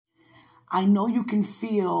I know you can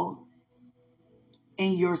feel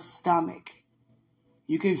in your stomach.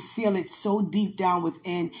 You can feel it so deep down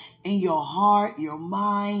within, in your heart, your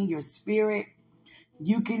mind, your spirit.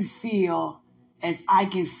 You can feel, as I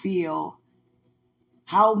can feel,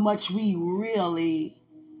 how much we really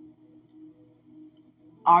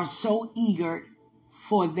are so eager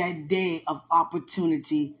for that day of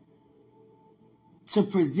opportunity to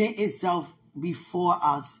present itself before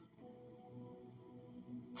us,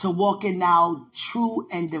 to walk in our true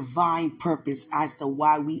and divine purpose as to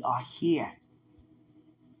why we are here.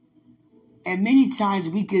 And many times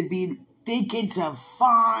we could be thinking to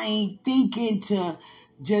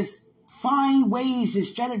just find ways and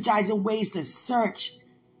strategizing ways to search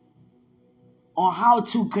on how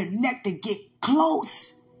to connect and get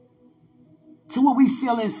close to what we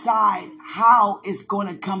feel inside, how it's going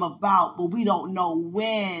to come about, but we don't know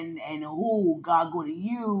when and who God going to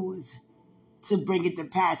use to bring it to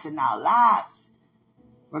pass in our lives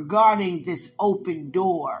regarding this open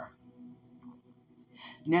door.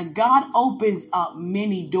 Now, God opens up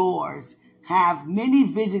many doors, have many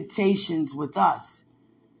visitations with us,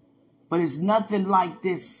 but it's nothing like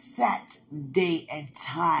this set day and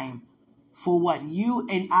time for what you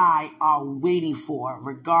and I are waiting for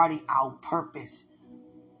regarding our purpose.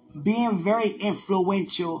 Being very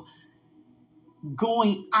influential,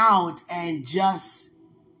 going out and just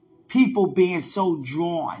people being so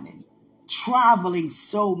drawn and traveling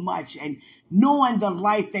so much and knowing the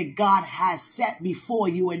life that God has set before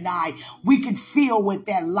you and I. We can feel what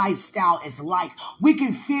that lifestyle is like. We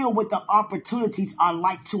can feel what the opportunities are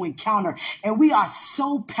like to encounter. And we are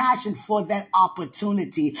so passionate for that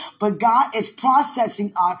opportunity. But God is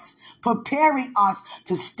processing us, preparing us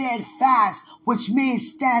to stand fast, which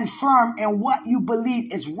means stand firm in what you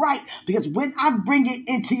believe is right. Because when I bring it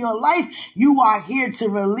into your life, you are here to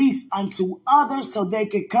release unto others so they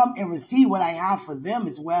can come and receive what I have for them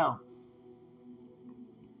as well.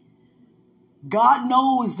 God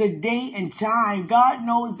knows the day and time. God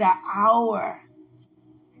knows the hour.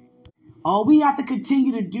 All we have to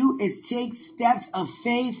continue to do is take steps of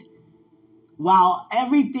faith while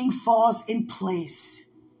everything falls in place.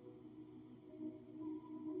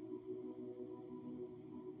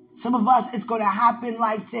 Some of us, it's going to happen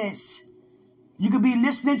like this. You could be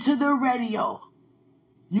listening to the radio.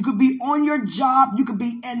 You could be on your job. You could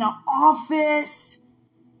be in the office.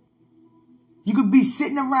 You could be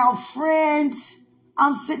sitting around friends.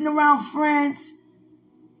 I'm sitting around friends.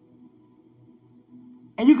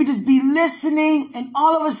 And you could just be listening, and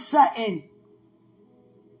all of a sudden,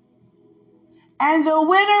 and the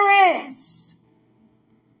winner is.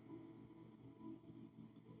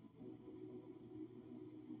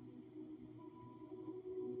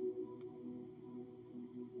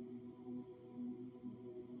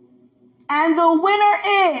 And the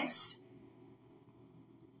winner is.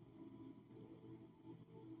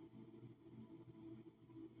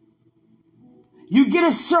 You get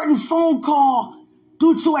a certain phone call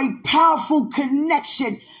due to a powerful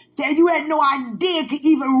connection that you had no idea could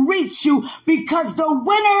even reach you, because the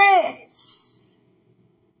winner is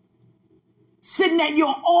sitting at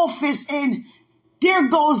your office, and there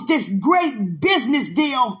goes this great business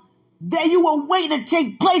deal that you were waiting to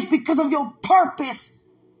take place because of your purpose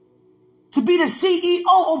to be the CEO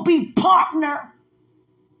or be partner.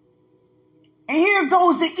 And here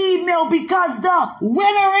goes the email because the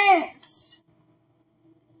winner is.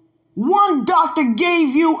 One doctor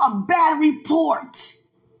gave you a bad report,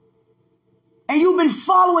 and you've been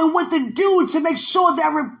following what to do to make sure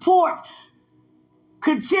that report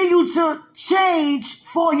continue to change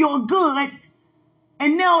for your good.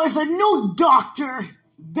 And now it's a new doctor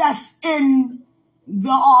that's in the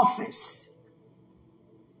office.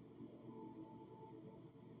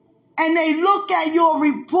 And they look at your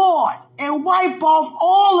report and wipe off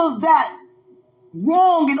all of that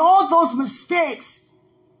wrong and all those mistakes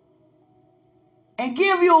and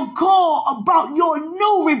give you a call about your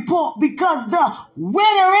new report, because the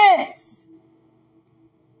winner is.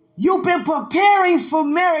 You've been preparing for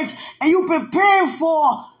marriage, and you've been preparing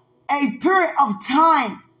for a period of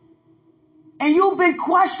time. And you've been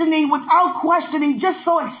questioning without questioning, just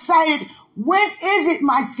so excited. When is it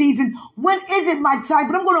my season? When is it my time?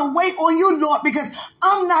 But I'm going to wait on you, Lord, because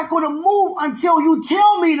I'm not going to move until you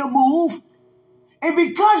tell me to move. And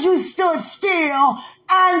because you stood still,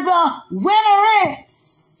 and the winner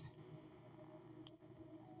is.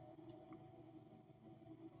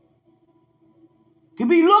 You could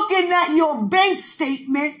be looking at your bank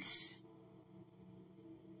statements.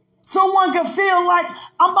 Someone can feel like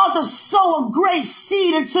I'm about to sow a great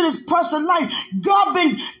seed into this person's life. God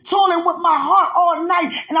been toiling with my heart all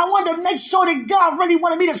night, and I wanted to make sure that God really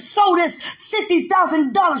wanted me to sow this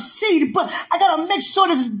 $50,000 seed, but I got to make sure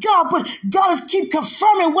this is God, but God is keep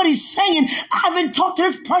confirming what he's saying. I haven't talked to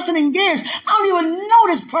this person in years. I don't even know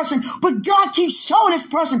this person, but God keeps showing this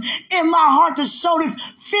person in my heart to show this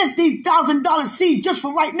 $50,000 seed just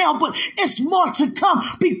for right now, but it's more to come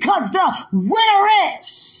because the winner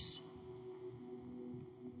is.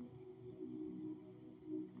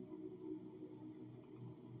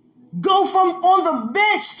 Go from on the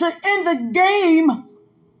bench to in the game.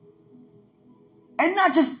 And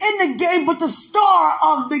not just in the game, but the star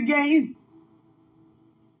of the game.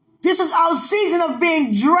 This is our season of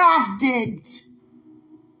being drafted.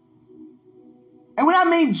 And when I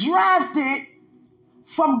mean drafted,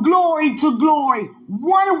 from glory to glory.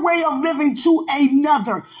 One way of living to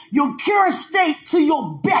another. Your current state to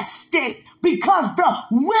your best state. Because the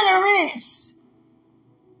winner is.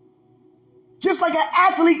 Just like an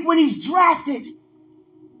athlete when he's drafted.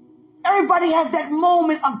 Everybody has that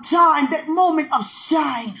moment of time, that moment of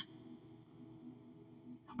shine.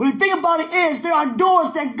 But the thing about it is, there are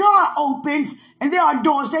doors that God opens, and there are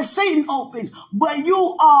doors that Satan opens. But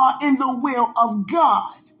you are in the will of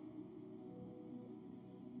God.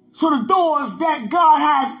 So the doors that God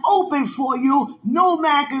has opened for you, no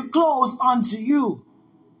man can close unto you.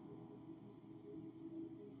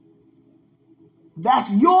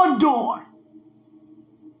 That's your door.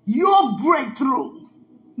 Your breakthrough.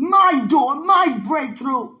 My door, my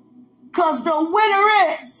breakthrough. Because the winner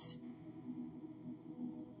is.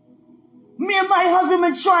 Me and my husband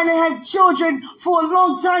been trying to have children for a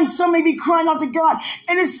long time. Some may be crying out to God.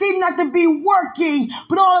 And it seemed not to be working.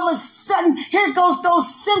 But all of a sudden, here goes those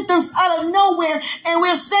symptoms out of nowhere. And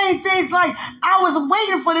we're saying things like, I was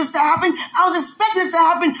waiting for this to happen. I was expecting this to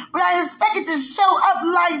happen. But I expected to show up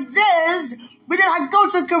like this. But then I go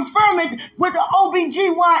to confirm it with the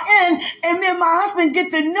OBGYN, and me and my husband get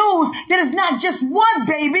the news that it's not just one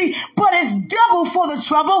baby, but it's double for the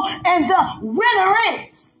trouble, and the winner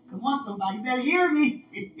is. Come on, somebody, you better hear me.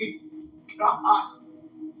 God.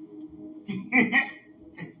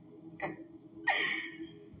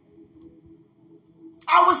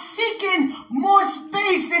 I was seeking more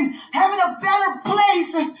space and having a better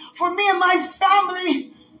place for me and my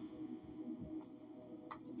family.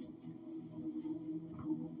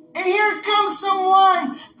 And here comes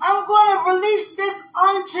someone. I'm going to release this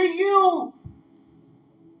unto you.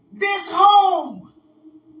 This home.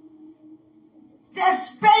 That's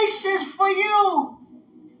spacious for you.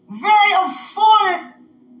 Very affordable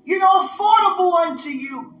unto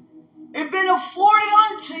you. It's been afforded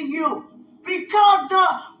unto you. Because the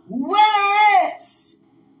winner is.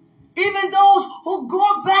 Even those who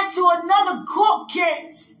go back to another court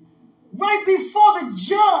case. Right before the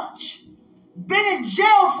judge. Been in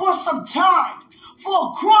jail for some time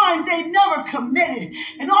for a crime they never committed.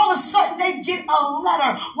 And all of a sudden they get a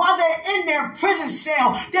letter while they're in their prison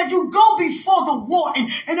cell that you go before the warden,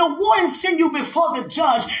 and the warden send you before the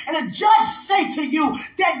judge, and the judge say to you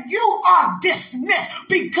that you are dismissed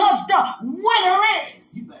because the winner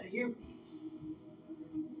is. You better hear me.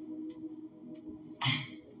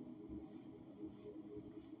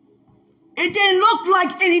 It didn't look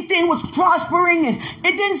like anything was prospering, and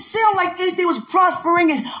it didn't sound like anything was prospering,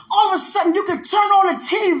 and all of a sudden you could turn on the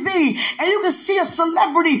TV and you could see a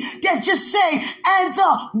celebrity that just say, and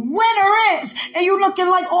the winner is, and you're looking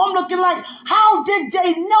like, oh, I'm looking like, how did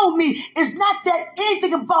they know me? It's not that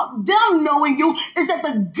anything about them knowing you, it's that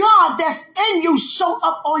the God that's in you showed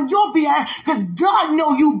up on your behalf, because God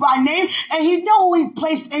know you by name, and he know who he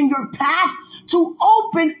placed in your path to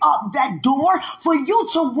open up that door for you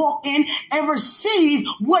to walk in and receive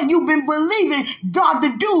what you've been believing God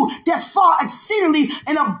to do, that's far exceedingly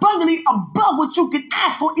and abundantly above what you can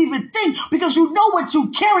ask or even think, because you know what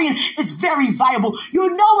you're carrying is very viable. You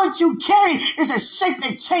know what you're carrying is a shape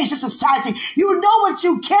that changed the society. You know what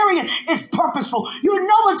you're carrying is purposeful. You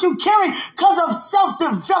know what you're carrying because of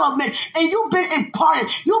self-development, and you've been imparted,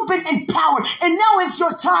 you've been empowered, and now it's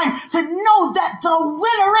your time to know that the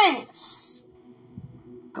winner is.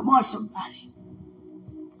 Come on, somebody.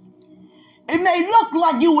 It may look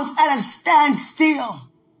like you was at a standstill,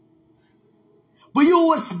 but you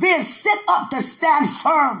was being set up to stand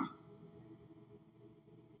firm.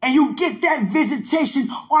 And you get that visitation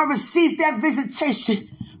or receive that visitation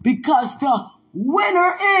because the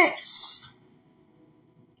winner is.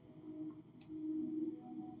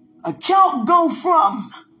 Account go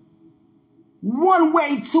from one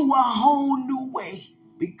way to a whole new way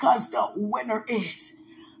because the winner is.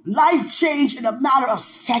 Life change in a matter of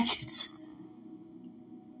seconds.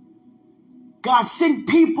 God sent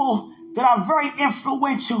people that are very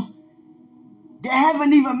influential, that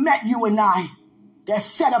haven't even met you and I, that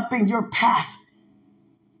set up in your path,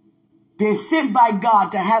 being sent by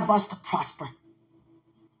God to have us to prosper.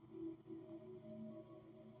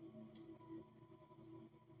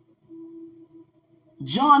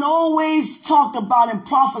 John always talked about and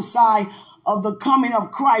prophesied of the coming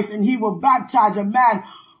of Christ, and he will baptize a man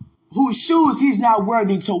whose shoes he's not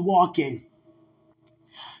worthy to walk in.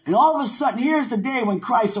 And all of a sudden, here's the day when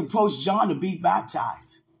Christ approached John to be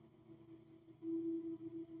baptized.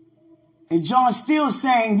 And John's still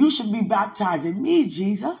saying, you should be baptizing me,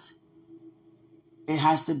 Jesus. It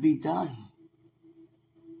has to be done.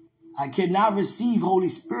 I cannot receive Holy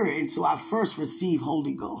Spirit until I first receive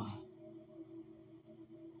Holy Ghost.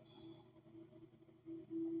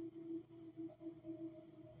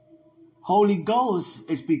 Holy Ghost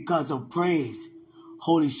is because of praise.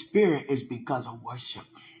 Holy Spirit is because of worship.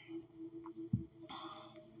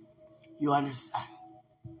 You understand?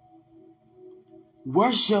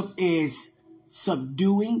 Worship is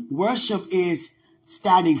subduing. Worship is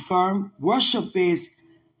standing firm. Worship is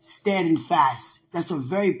standing fast. That's a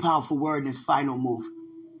very powerful word in this final move.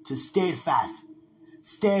 To steadfast.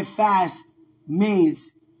 Steadfast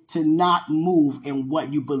means to not move in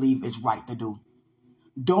what you believe is right to do.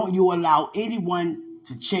 Don't you allow anyone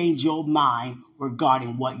to change your mind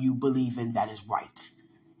regarding what you believe in that is right.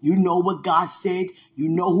 You know what God said. You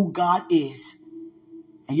know who God is.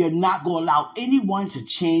 And you're not going to allow anyone to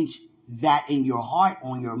change that in your heart,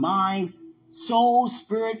 on your mind, soul,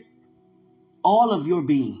 spirit, all of your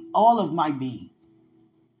being, all of my being.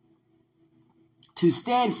 To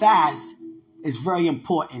stand fast is very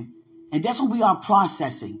important. And that's what we are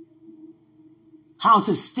processing. How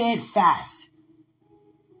to stand fast.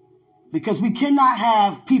 Because we cannot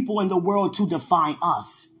have people in the world to define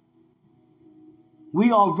us.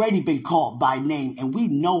 We already been called by name and we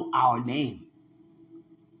know our name.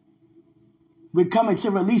 We're coming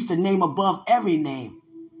to release the name above every name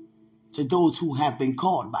to those who have been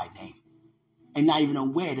called by name and not even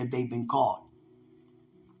aware that they've been called.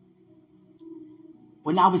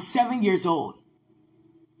 When I was 7 years old,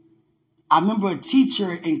 I remember a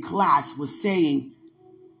teacher in class was saying,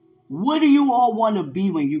 what do you all want to be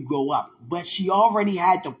when you grow up? But she already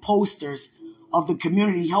had the posters of the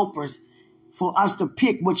community helpers for us to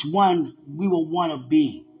pick which one we would want to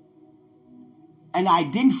be. And I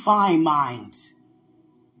didn't find mine.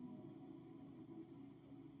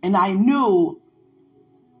 And I knew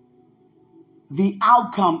the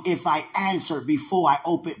outcome if I answered before I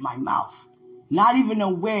opened my mouth. Not even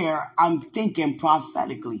aware I'm thinking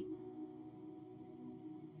prophetically.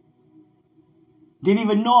 Didn't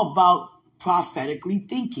even know about prophetically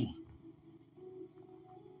thinking.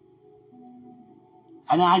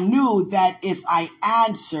 And I knew that if I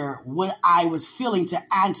answer what I was feeling to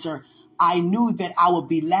answer, I knew that I would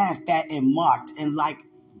be laughed at and mocked. And like,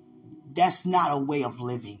 that's not a way of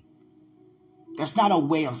living. That's not a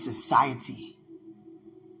way of society.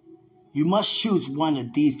 You must choose one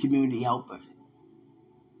of these community helpers.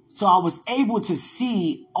 So I was able to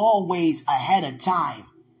see always ahead of time.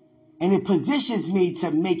 And it positions me to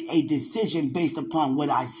make a decision based upon what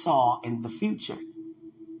I saw in the future.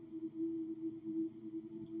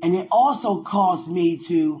 And it also caused me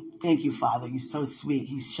to, thank you, Father, you're so sweet.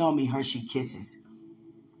 He's shown me Hershey Kisses.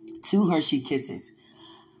 2 Hershey Kisses.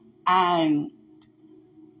 And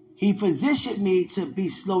he positioned me to be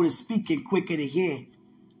slow to speak and quicker to hear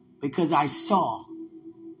because I saw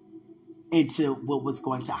into what was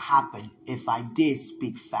going to happen if I did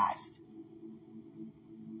speak fast.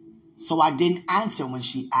 So I didn't answer when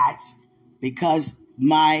she asked because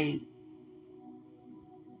my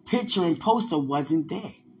picture and poster wasn't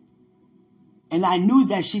there. And I knew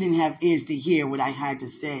that she didn't have ears to hear what I had to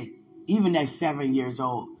say, even at 7 years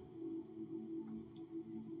old.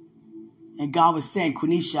 And God was saying,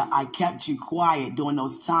 Quenisha, I kept you quiet during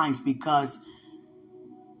those times because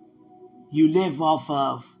you live off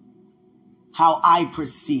of how I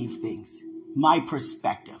perceive things, my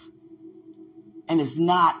perspective. And it's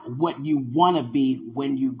not what you want to be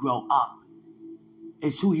when you grow up.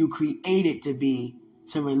 It's who you created to be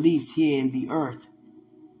to release here in the earth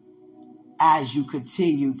as you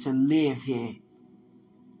continue to live here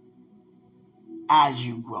as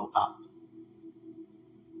you grow up.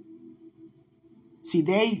 See,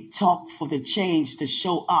 they talk for the change to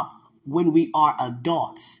show up when we are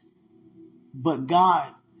adults. But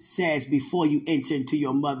God says before you enter into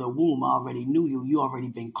your mother womb, I already knew you. You already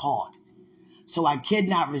been called. So I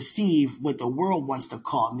cannot receive what the world wants to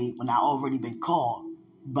call me when I already been called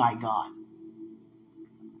by God.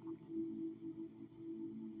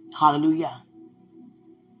 Hallelujah.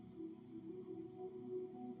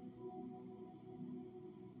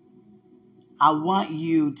 I want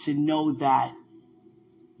you to know that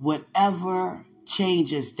whatever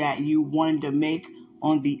changes that you wanted to make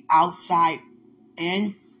on the outside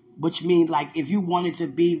end, which means like if you wanted to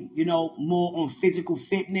be, more on physical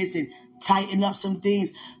fitness and tighten up some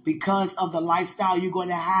things because of the lifestyle you're going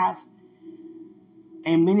to have.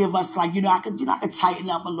 And many of us like, I could tighten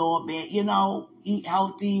up a little bit, eat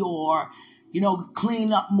healthy or,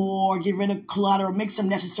 clean up more, get rid of clutter, make some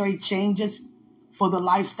necessary changes for the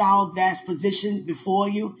lifestyle that's positioned before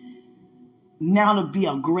you. Now would be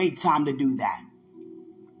a great time to do that.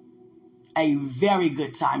 A very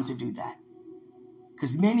good time to do that.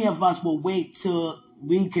 Because many of us will wait till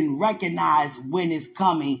we can recognize when it's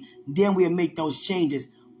coming, then we'll make those changes.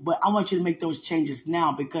 But I want you to make those changes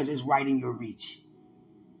now because it's right in your reach.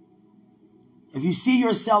 If you see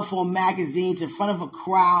yourself on magazines in front of a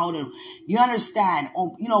crowd and you understand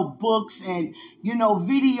on, books and,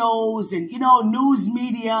 videos and, news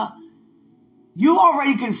media, you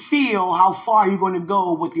already can feel how far you're going to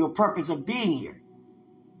go with your purpose of being here.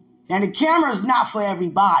 And the camera is not for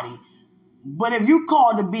everybody. But if you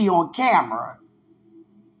called to be on camera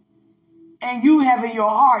and you have in your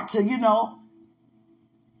heart to,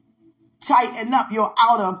 tighten up your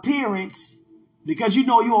outer appearance because you're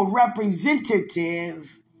a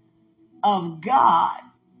representative of God,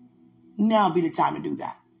 now be the time to do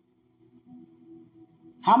that.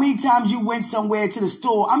 How many times you went somewhere to the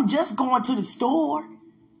store? I'm just going to the store.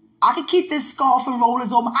 I can keep this scarf and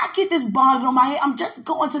rollers on. I keep this bonnet on my head. I'm just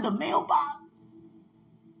going to the mailbox.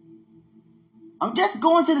 I'm just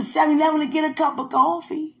going to the 7-Eleven to get a cup of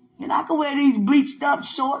coffee. I can wear these bleached up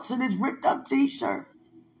shorts and this ripped up t-shirt.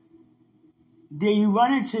 Then you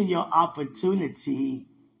run into your opportunity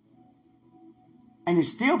and it's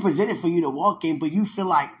still presented for you to walk in, but you feel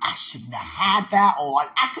like, I shouldn't have had that on.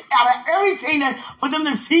 I could, out of everything for them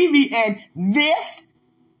to see me and this.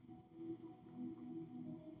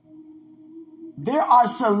 There are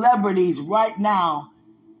celebrities right now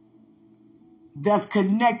that's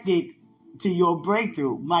connected to your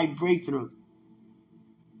breakthrough, my breakthrough.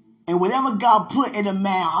 And whatever God put in a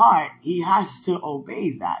man's heart, he has to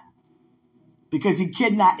obey that. Because he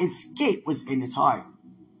cannot escape what's in his heart.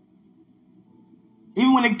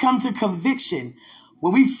 Even when it comes to conviction,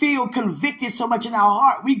 when we feel convicted so much in our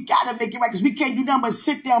heart, we got to make it right. Because we can't do nothing but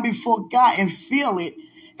sit down before God and feel it.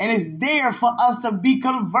 And it's there for us to be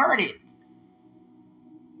converted.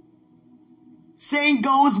 Same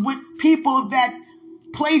goes with people that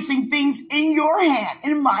placing things in your hand,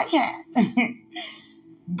 in my hand.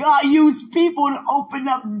 God used people to open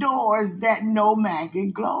up doors that no man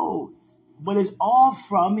can close. But it's all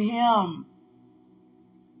from him.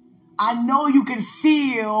 I know you can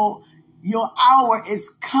feel your hour is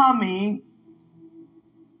coming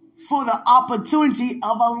for the opportunity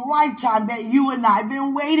of a lifetime that you and I have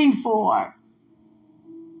been waiting for.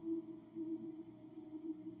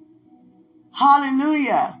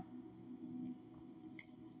 Hallelujah.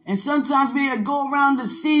 And sometimes we go around to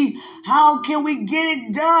see how can we get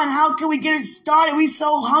it done? How can we get it started? We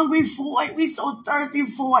so hungry for it. We so thirsty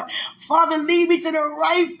for it. Father, lead me to the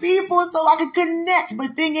right people so I can connect. But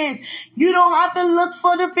the thing is, you don't have to look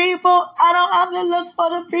for the people. I don't have to look for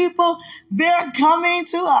the people. They're coming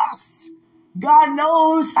to us. God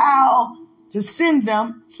knows how to send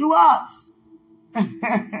them to us.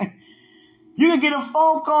 You can get a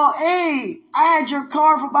phone call. Hey, I had your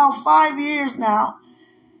car for about 5 years now.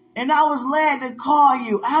 And I was led to call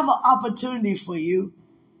you. I have an opportunity for you.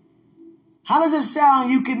 How does it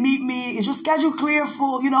sound? You can meet me. Is your schedule clear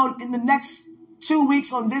for, in the next 2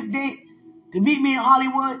 weeks on this date to meet me in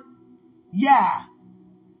Hollywood? Yeah.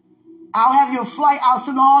 I'll have your flight. I'll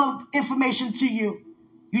send all the information to you.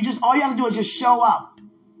 All you have to do is just show up.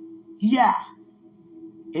 Yeah.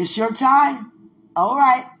 It's your time. All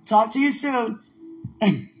right. Talk to you soon.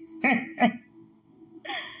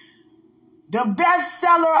 The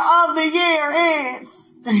bestseller of the year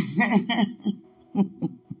is...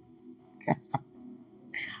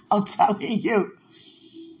 I'm telling you.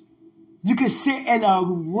 You can sit in a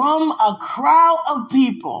room, a crowd of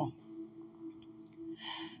people,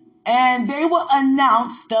 and they will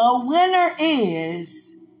announce the winner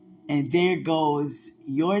is, and there goes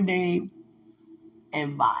your name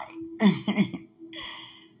and mine.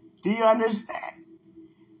 Do you understand?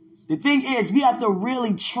 The thing is, we have to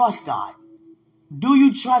really trust God. Do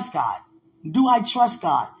you trust God? Do I trust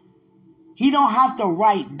God? He don't have to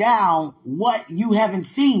write down what you haven't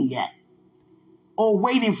seen yet or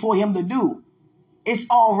waiting for him to do. It's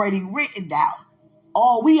already written down.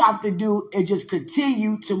 All we have to do is just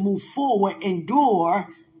continue to move forward, endure,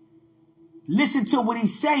 listen to what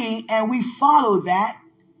he's saying, and we follow that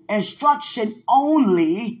instruction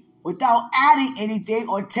only without adding anything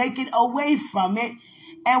or taking away from it.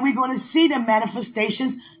 And we're going to see the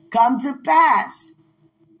manifestations come to pass.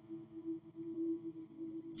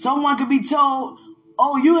 Someone could be told,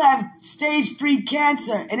 oh, you have stage 3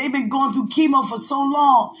 cancer, and they've been going through chemo for so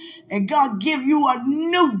long, and God give you a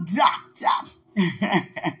new doctor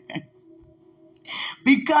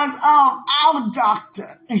because of our doctor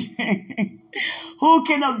who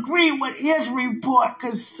can agree with his report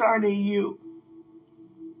concerning you.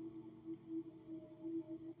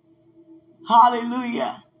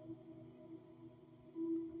 Hallelujah.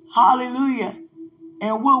 Hallelujah.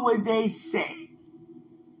 And what would they say?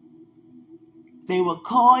 They will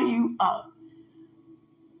call you up.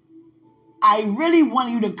 I really want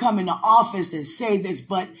you to come in the office and say this,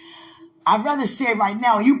 but I'd rather say it right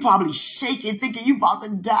now. You probably shaking, thinking you about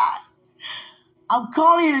to die. I'm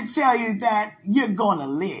calling you to tell you that you're going to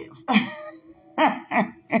live.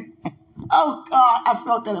 Oh, God, I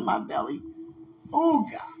felt that in my belly. Oh,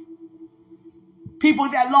 God. People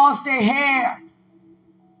that lost their hair,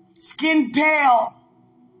 skin pale,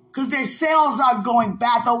 because their cells are going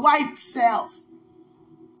bad, the white cells.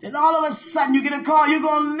 Then all of a sudden you get a call, you're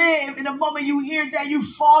going to live. In the moment you hear that, you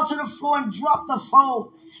fall to the floor and drop the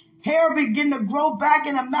phone. Hair begin to grow back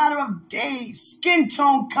in a matter of days. Skin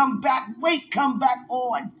tone come back, weight come back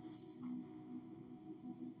on.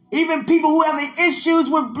 Even people who have issues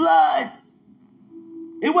with blood.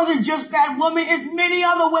 It wasn't just that woman, it's many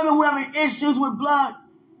other women who have issues with blood.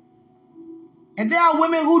 And there are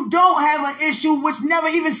women who don't have an issue which never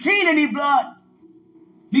even seen any blood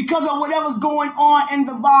because of whatever's going on in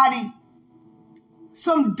the body.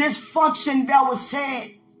 Some dysfunction that was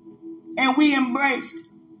said and we embraced.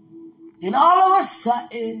 And all of a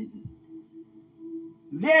sudden,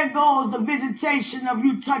 there goes the visitation of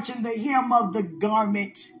you touching the hem of the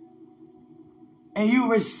garment and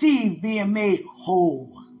you receive being made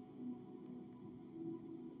whole.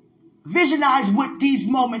 Visualize what these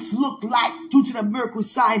moments look like due to the miracle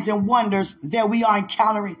signs and wonders that we are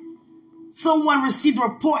encountering. Someone received a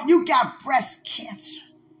report, you got breast cancer.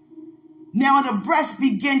 Now the breast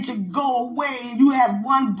begin to go away. You have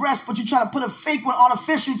one breast, but you try to put a fake one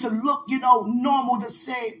artificial to look, normal the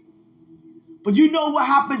same. But you know what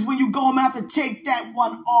happens when you go home and have to take that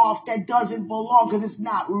one off that doesn't belong because it's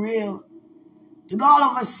not real. Then all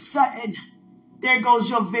of a sudden, there goes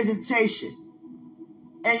your visitation.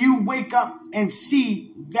 And you wake up and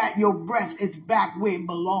see that your breast is back where it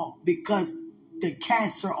belongs because the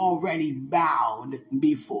cancer already bowed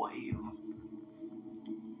before you.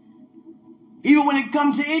 Even when it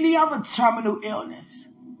comes to any other terminal illness,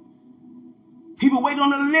 people wait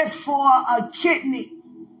on the list for a kidney.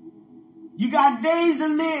 You got days to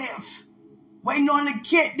live waiting on the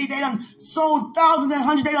kidney. They done sold thousands and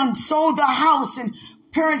hundreds. They done sold the house and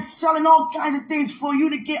parents selling all kinds of things for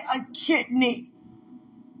you to get a kidney.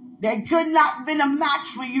 That could not have been a match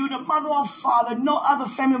for you, the mother or father, no other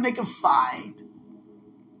family they could find.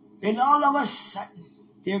 Then all of a sudden,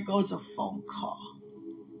 there goes a phone call.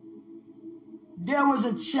 There was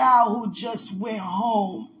a child who just went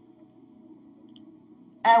home,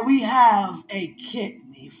 and we have a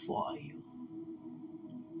kidney for you.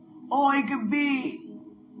 Or it could be,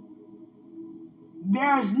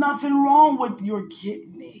 there is nothing wrong with your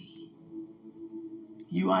kidney.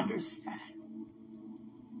 You understand?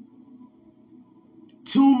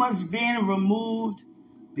 Tumors being removed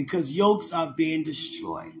because yolks are being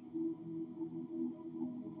destroyed.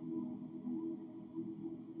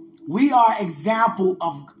 We are example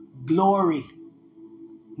of glory.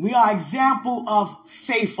 We are example of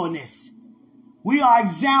faithfulness. We are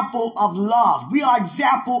example of love. We are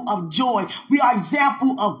example of joy. We are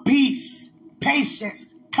example of peace, patience,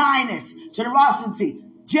 kindness, generosity,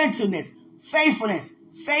 gentleness, faithfulness,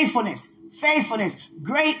 faithfulness, faithfulness.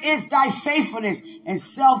 Great is thy faithfulness and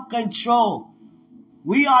self-control.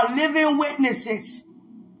 We are living witnesses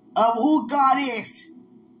of who God is.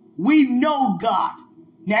 We know God.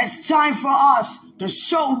 Now it's time for us to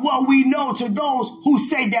show what we know to those who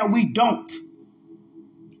say that we don't.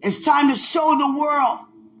 It's time to show the world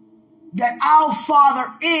that our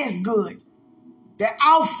Father is good, that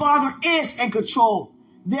our Father is in control.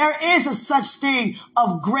 There is a such thing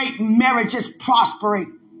of great marriages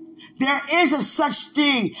prospering. There is a such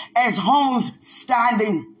thing as homes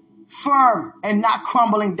standing firm and not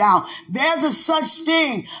crumbling down. There's a such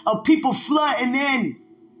thing of people flooding in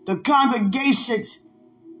the congregations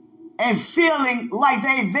and feeling like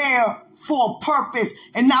they're there for a purpose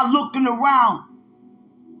and not looking around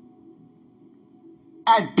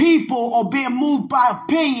at people or being moved by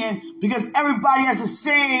opinion because everybody has the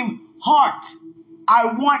same heart. I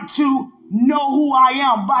want to know who I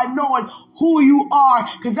am by knowing who you are,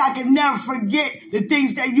 because I can never forget the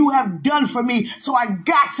things that you have done for me. So I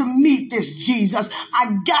got to meet this Jesus.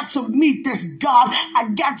 I got to meet this God. I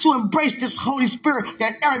got to embrace this Holy Spirit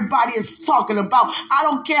that everybody is talking about. I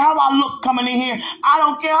don't care how I look coming in here. I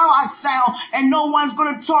don't care how I sound, and no one's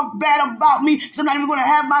going to talk bad about me. So I'm not even going to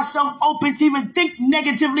have myself open to even think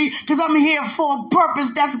negatively, because I'm here for a purpose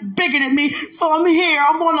that's bigger than me. So I'm here.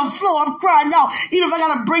 I'm on the floor. I'm crying out. Even if I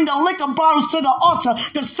got to bring the liquor bottles to the altar,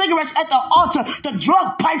 the cigarettes at the altar, the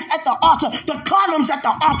drug pipes at the altar, the condoms at the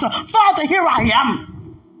altar. Father, here I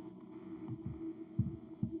am.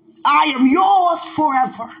 I am yours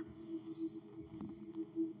forever.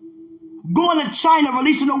 Going to China,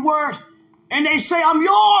 releasing the word, and they say, I'm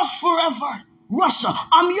yours forever. Russia,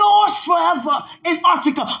 I'm yours forever.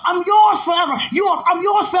 Antarctica, I'm yours forever. Europe, I'm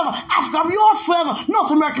yours forever. Africa, I'm yours forever.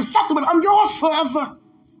 North America, South America, I'm yours forever.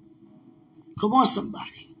 Come on,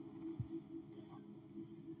 somebody.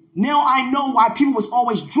 Now I know why people was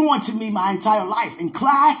always drawn to me my entire life. In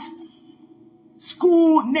class,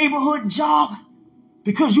 school, neighborhood, job.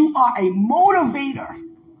 Because you are a motivator.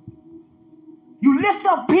 You lift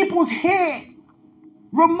up people's head.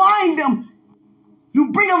 Remind them.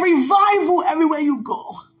 You bring a revival everywhere you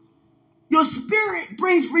go. Your spirit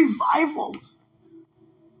brings revival.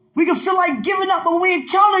 We can feel like giving up, but when we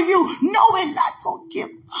encounter you, no, we're not going to give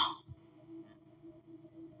up.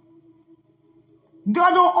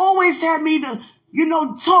 God don't always have me to,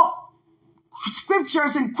 talk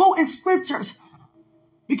scriptures and quoting scriptures.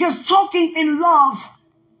 Because talking in love,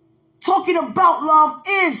 talking about love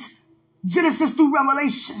is Genesis through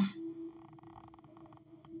Revelation.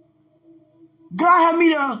 God had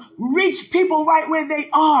me to reach people right where they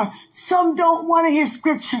are. Some don't want to hear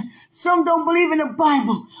scripture. Some don't believe in the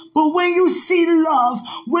Bible. But when you see love,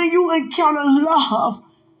 when you encounter love,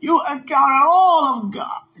 you encounter all of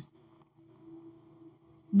God.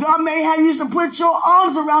 God may have you to put your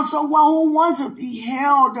arms around someone who wants to be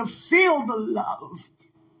held, to feel the love.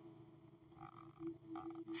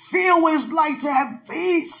 Feel what it's like to have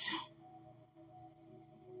peace.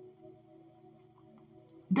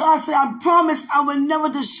 God said, I promise I will never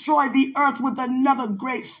destroy the earth with another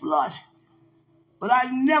great flood. But I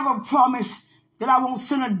never promise that I won't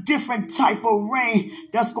send a different type of rain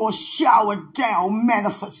that's going to shower down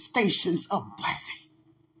manifestations of blessing.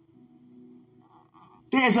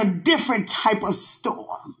 There's a different type of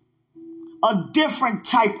storm, a different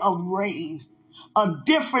type of rain, a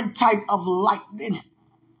different type of lightning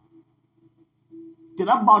that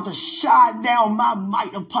I'm about to shine down my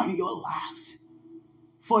might upon your lives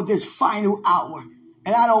for this final hour.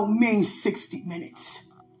 And I don't mean 60 minutes.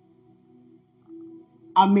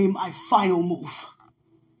 I mean my final move.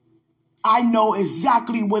 I know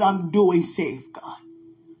exactly what I'm doing, save God.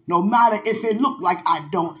 No matter if it look like I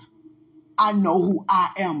don't, I know who I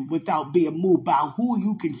am without being moved by who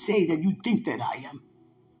you can say that you think that I am.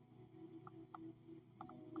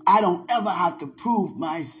 I don't ever have to prove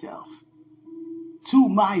myself to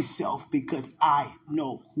myself because I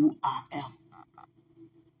know who I am.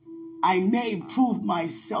 I may prove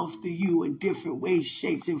myself to you in different ways,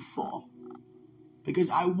 shapes, and form because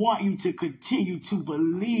I want you to continue to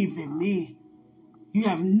believe in me. You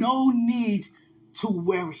have no need to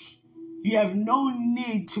worry. You have no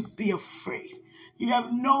need to be afraid. You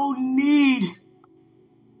have no need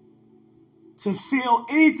to feel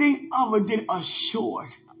anything other than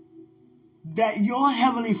assured that your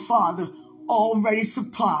Heavenly Father already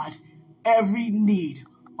supplied every need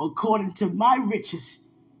according to my riches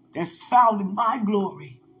that's found in my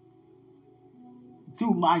glory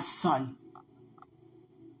through my Son.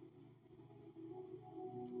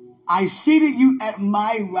 I seated you at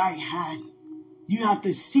my right hand. You have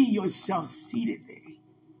to see yourself seated there.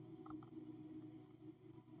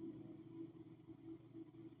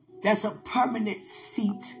 That's a permanent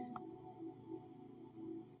seat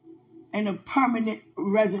and a permanent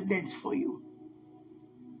residence for you.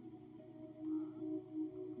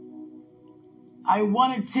 I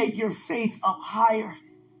want to take your faith up higher,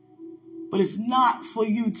 but it's not for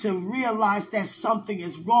you to realize that something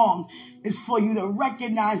is wrong. It's for you to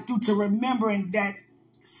recognize due to remembering that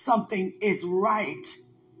something is right.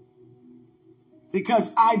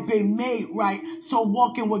 Because I've been made right. So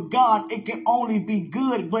walking with God, it can only be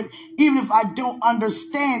good. But even if I don't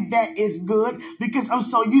understand that it's good, because I'm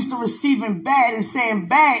so used to receiving bad and saying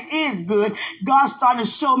bad is good, God's starting to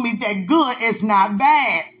show me that good is not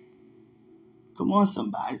bad. Come on,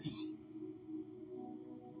 somebody.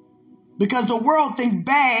 Because the world thinks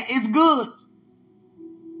bad is good.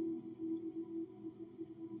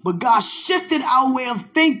 But God shifted our way of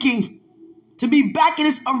thinking to be back in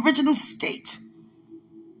its original state.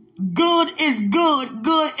 Good is good.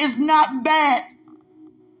 Good is not bad.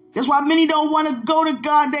 That's why many don't want to go to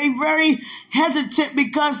God. They very hesitant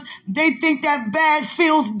because they think that bad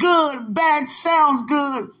feels good. Bad sounds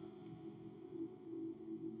good.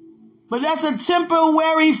 But that's a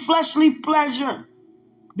temporary fleshly pleasure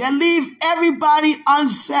that leaves everybody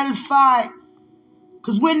unsatisfied.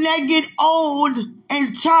 Because when they get old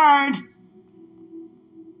and tired,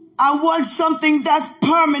 I want something that's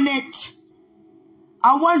permanent.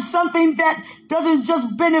 I want something that doesn't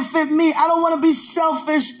just benefit me. I don't want to be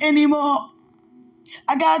selfish anymore.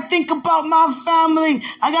 I got to think about my family.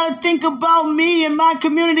 I got to think about me and my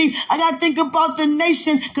community. I got to think about the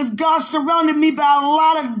nation because God surrounded me by a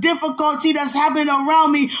lot of difficulty that's happening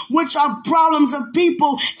around me, which are problems of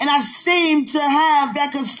people. And I seem to have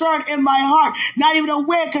that concern in my heart, not even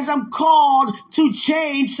aware because I'm called to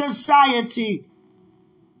change society.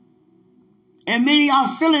 And many are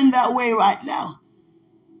feeling that way right now.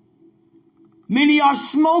 Many are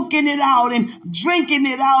smoking it out and drinking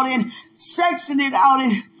it out and sexing it out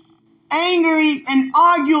and angry and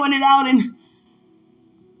arguing it out,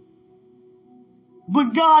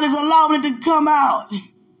 but God is allowing it to come out.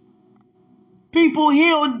 People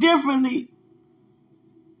heal differently.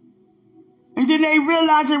 And then they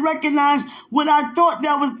realize and recognize what I thought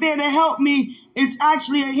that was there to help me is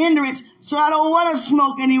actually a hindrance. So I don't want to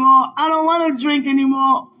smoke anymore. I don't want to drink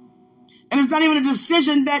anymore. And it's not even a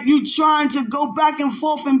decision that you trying to go back and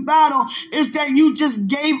forth in battle. It's that you just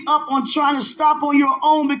gave up on trying to stop on your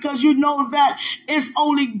own because you know that it's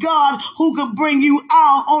only God who could bring you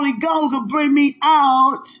out. Only God who could bring me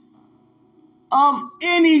out of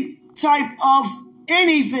any type of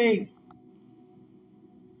anything.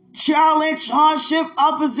 Challenge, hardship,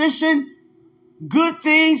 opposition, good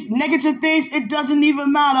things, negative things. It doesn't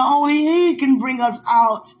even matter. Only He can bring us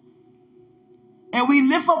out. And we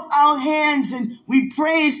lift up our hands and we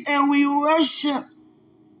praise and we worship.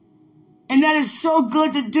 And that is so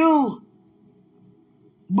good to do.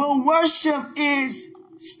 But worship is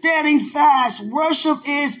standing fast. Worship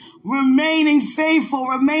is remaining faithful,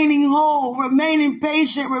 remaining whole, remaining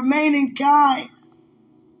patient, remaining kind.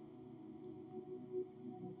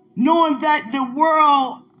 Knowing that the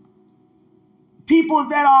world, people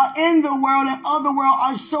that are in the world and of the world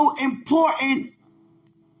are so important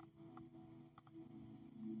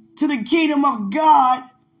to the kingdom of God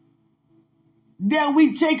that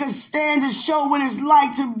we take a stand to show what it's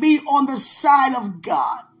like to be on the side of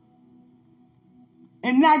God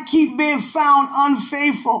and not keep being found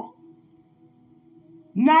unfaithful,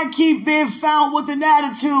 not keep being found with an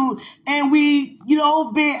attitude, and we,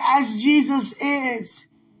 be as Jesus is.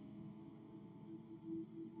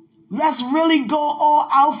 Let's really go all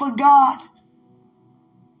out for God.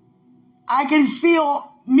 I can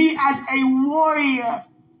feel me as a warrior.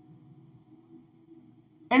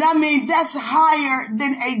 And I mean, that's higher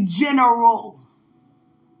than a general.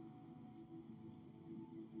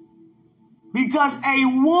 Because a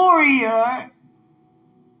warrior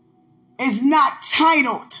is not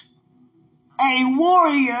titled. A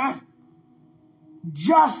warrior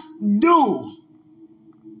just do.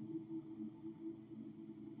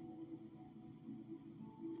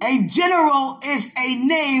 A general is a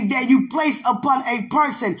name that you place upon a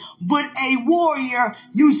person, but a warrior,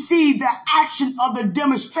 you see the action of the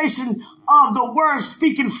demonstration of the word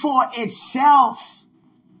speaking for itself.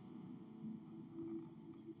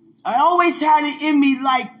 I always had it in me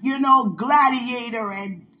like, Gladiator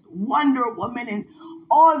and Wonder Woman and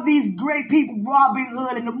all these great people, Robin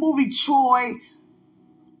Hood and the movie Troy.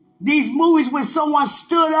 These movies where someone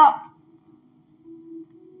stood up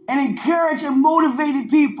and encouraged and motivated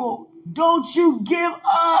people. Don't you give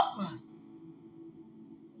up.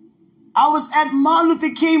 I was at Martin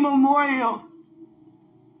Luther King Memorial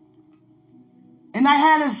and I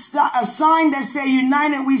had a sign that said,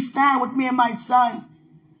 "United we stand," with me and my son.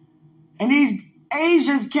 And these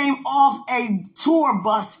Asians came off a tour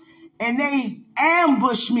bus and they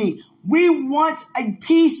ambushed me. "We want a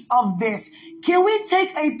piece of this. Can we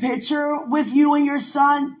take a picture with you and your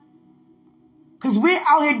son? Because we're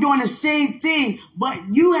out here doing the same thing, but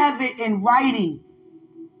you have it in writing."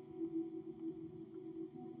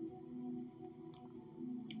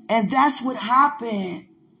 And that's what happened.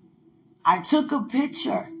 I took a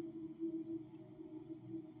picture.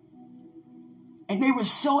 And they were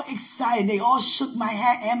so excited. They all shook my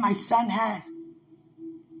hand and my son's hand.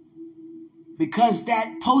 Because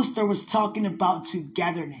that poster was talking about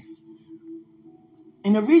togetherness.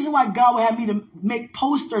 And the reason why God would have me to make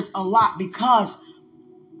posters a lot, because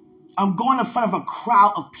I'm going in front of a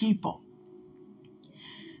crowd of people.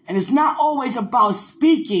 And it's not always about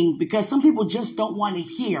speaking, because some people just don't want to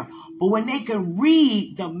hear. But when they can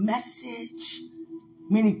read the message,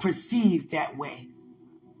 many perceive that way.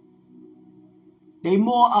 They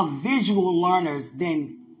more of visual learners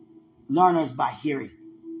than learners by hearing.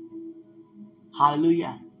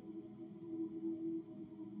 Hallelujah.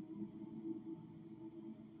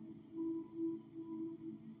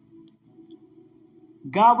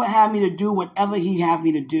 God would have me to do whatever he had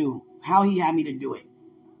me to do, how he had me to do it.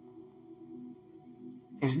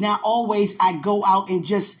 It's not always I go out and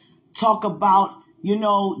just talk about,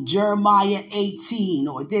 Jeremiah 18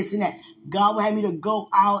 or this and that. God would have me to go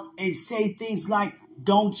out and say things like,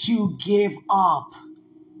 don't you give up.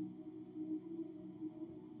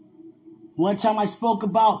 One time I spoke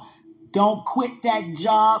about, don't quit that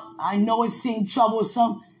job. I know it seemed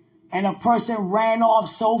troublesome, and a person ran off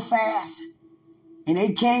so fast. And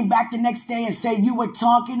they came back the next day and said, you were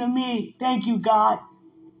talking to me. Thank you, God.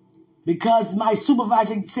 Because my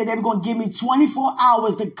supervisor said they were going to give me 24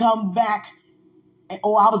 hours to come back,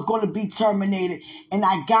 or I was going to be terminated. And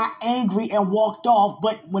I got angry and walked off.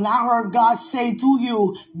 But when I heard God say through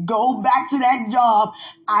you, go back to that job,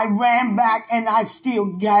 I ran back and I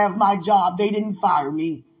still have my job. They didn't fire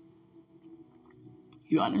me.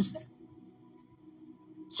 You understand?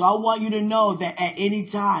 So I want you to know that at any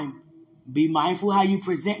time, be mindful how you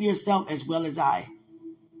present yourself as well as I.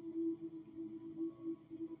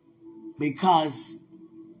 Because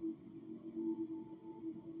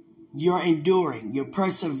you're enduring, you're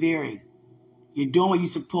persevering, you're doing what you're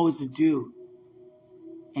supposed to do.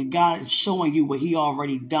 And God is showing you what he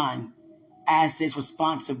already done as his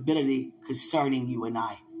responsibility concerning you and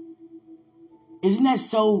I. Isn't that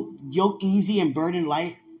so easy and burden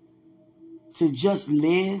light to just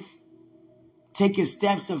live, take your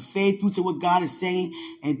steps of faith through to what God is saying,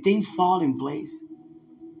 and things fall in place?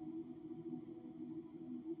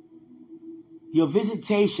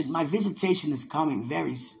 My visitation is coming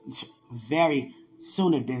very, very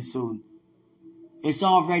sooner than soon. It's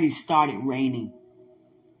already started raining.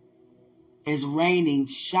 It's raining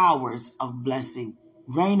showers of blessing,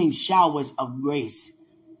 raining showers of grace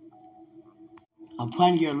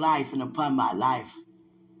upon your life and upon my life.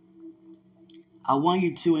 I want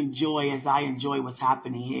you to enjoy as I enjoy what's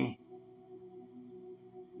happening here.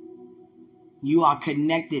 You are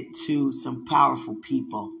connected to some powerful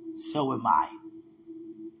people. So am I.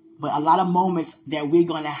 But a lot of moments that we're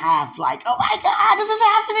going to have, like, oh my God, this is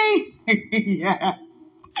happening. Yeah.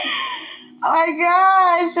 Oh my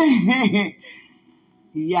gosh.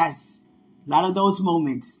 Yes. A lot of those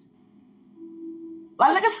moments.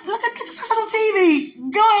 Like, look at some TV.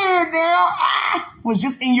 Go ahead now. Was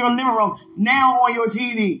just in your living room. Now on your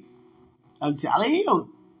TV. I'm telling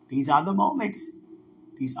you, these are the moments.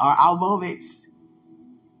 These are our moments.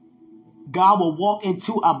 God will walk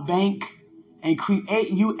into a bank and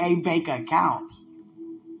create you a bank account.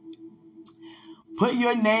 Put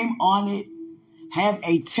your name on it. Have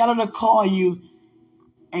a teller to call you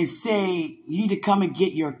and say, you need to come and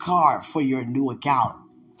get your card for your new account.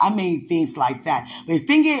 I mean, things like that. But the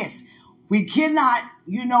thing is, we cannot,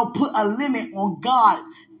 put a limit on God,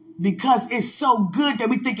 because it's so good that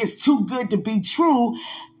we think it's too good to be true,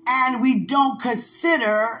 and we don't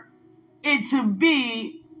consider it to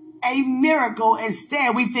be a miracle.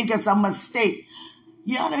 Instead, we think it's a mistake.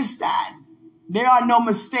 You understand? There are no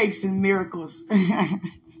mistakes in miracles. God.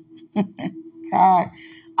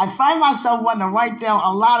 I find myself wanting to write down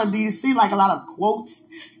a lot of these, seem like a lot of quotes,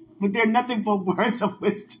 but they're nothing but words of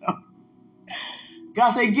wisdom.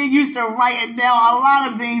 God said, get used to writing down a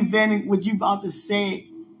lot of things than what you're about to say.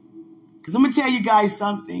 Because I'm going to tell you guys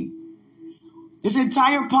something. This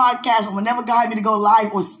entire podcast, whenever God had me to go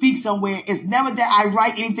live or speak somewhere, it's never that I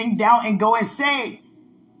write anything down and go and say.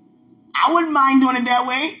 I wouldn't mind doing it that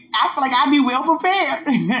way. I feel like I'd be well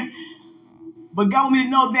prepared. But God want me to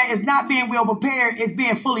know that it's not being well prepared, it's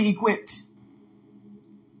being fully equipped.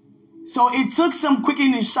 So it took some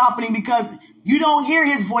quickening and sharpening, because you don't hear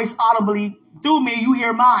his voice audibly through me, you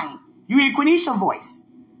hear mine. You hear Quenisha's voice.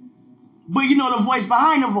 But you know the voice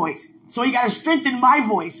behind the voice. So you got to strengthen my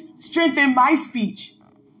voice, strengthen my speech,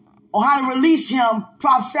 on how to release him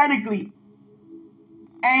prophetically.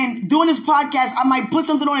 And doing this podcast, I might put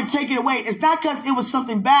something on and take it away. It's not because it was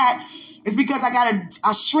something bad. It's because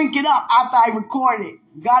I shrink it up after I record it.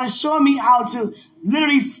 God is showing me how to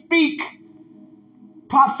literally speak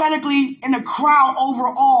prophetically in the crowd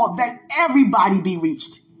overall, that everybody be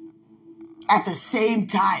reached at the same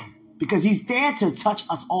time, because he's there to touch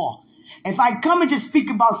us all. If I come and just speak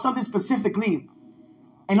about something specifically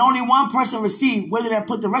and only one person receive, where did that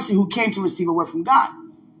put the rest of you who came to receive a word from God?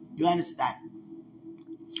 You understand?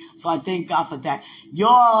 So I thank God for that.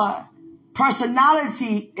 Your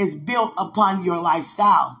personality is built upon your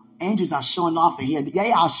lifestyle. Angels are showing off in here.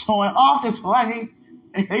 They are showing off this morning.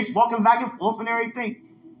 They're walking back and forth and everything.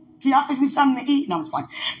 Can y'all fix me something to eat? No, I'm fine.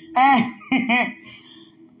 And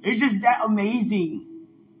it's just that amazing.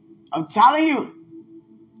 I'm telling you,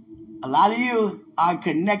 a lot of you are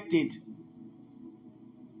connected.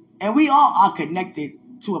 And we all are connected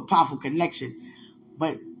to a powerful connection.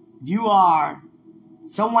 But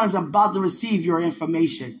someone is about to receive your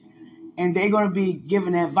information. And they're going to be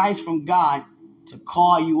given advice from God to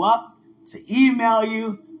call you up, to email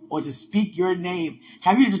you, or to speak your name.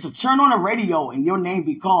 Have you just to turn on the radio and your name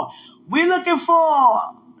be called? We're looking for,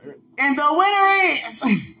 and the winner is.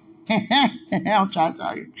 I'm trying to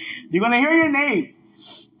tell you. You're going to hear your name.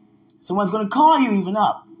 Someone's going to call you even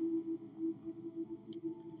up.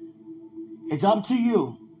 It's up to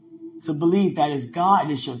you to believe that it's God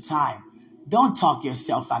and it's your time. Don't talk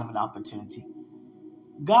yourself out of an opportunity.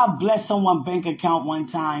 God blessed someone's bank account one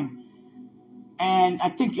time, and I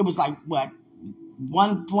think it was like,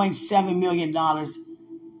 $1.7 million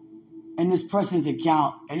in this person's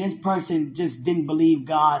account, and this person just didn't believe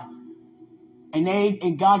God. And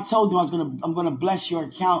God told them, I'm gonna bless your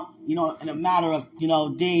account, in a matter of,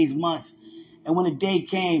 days, months. And when the day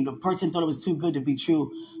came, the person thought it was too good to be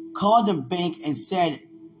true, called the bank and said,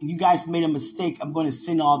 you guys made a mistake. I'm going to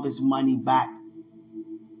send all this money back.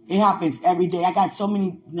 It happens every day. I got so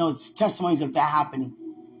many, testimonies of that happening.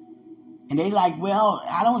 And they like, well,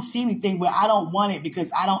 I don't see anything, but I don't want it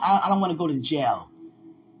because I don't want to go to jail.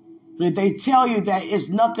 But if they tell you that it's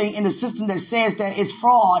nothing in the system that says that it's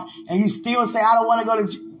fraud, and you still say, I don't want to go to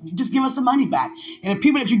jail, just give us the money back. And the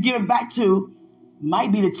people that you give it back to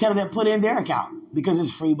might be the teller that put it in their account because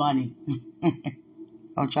it's free money.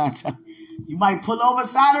 I'm trying to tell you. You might pull over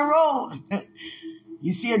side of the road.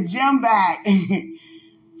 You see a gem bag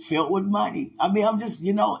filled with money. I mean, I'm just,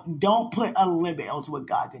 don't put a limit on what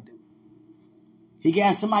God can do. He can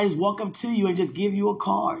have somebody just walk up to you and just give you a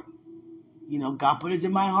card. God put it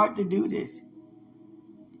in my heart to do this.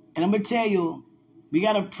 And I'm going to tell you, we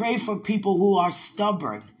got to pray for people who are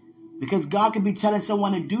stubborn, because God could be telling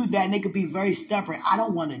someone to do that and they could be very stubborn. I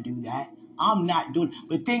don't want to do that. I'm not doing it.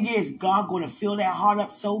 But the thing is, God going to fill that heart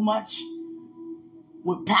up so much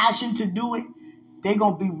with passion to do it, they're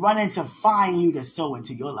going to be running to find you to sow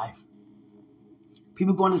into your life.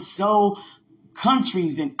 People going to sow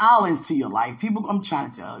countries and islands to your life. I'm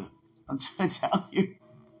trying to tell you.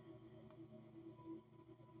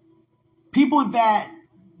 People who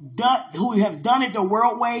have done it the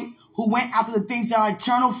world way, who went after the things that are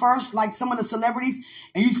eternal first, like some of the celebrities,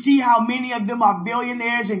 and you see how many of them are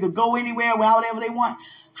billionaires and could go anywhere, whatever they want.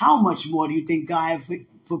 How much more do you think God has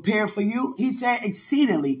prepared for you? He said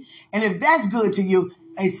exceedingly. And if that's good to you,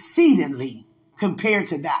 exceedingly compared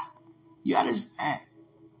to that. You understand?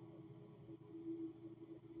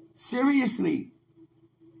 Seriously.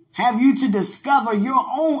 Have you to discover your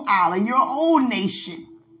own island, your own nation,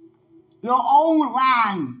 your own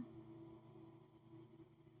land.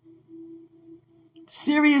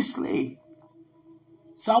 Seriously.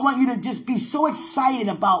 So I want you to just be so excited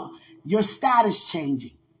about your status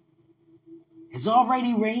changing. It's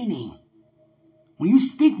already raining. When you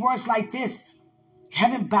speak words like this,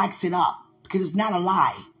 heaven backs it up, because it's not a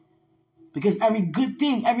lie. Because every good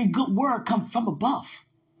thing, every good word comes from above.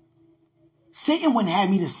 Satan wouldn't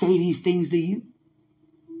have me to say these things to you.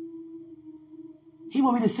 He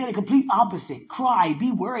want me to say the complete opposite. Cry,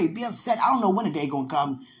 be worried, be upset. I don't know when the day going to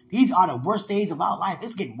come. These are the worst days of our life.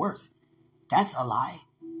 It's getting worse. That's a lie.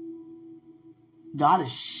 God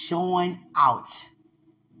is showing out.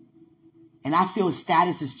 And I feel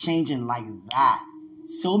status is changing like that.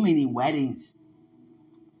 So many weddings.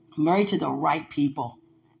 Married to the right people.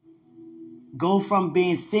 Go from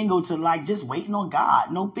being single to like just waiting on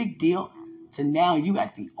God. No big deal. To now you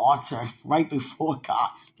at the altar right before God.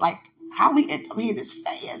 Like, how we end up here this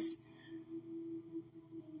fast?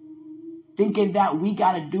 Thinking that we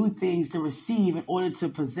got to do things to receive in order to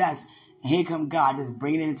possess. And here come God just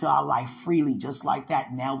bringing it into our life freely, just like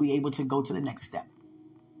that. Now we able to go to the next step.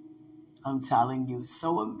 I'm telling you,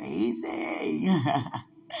 so amazing.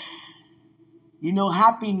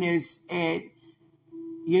 Happiness,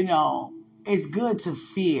 it's good to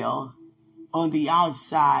feel on the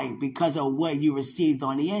outside because of what you received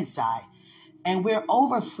on the inside. And we're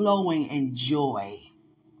overflowing in joy.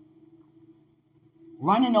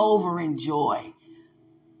 Running over in joy.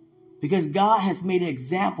 Because God has made an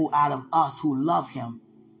example out of us who love him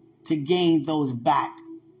to gain those back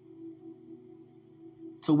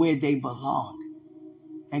to where they belong.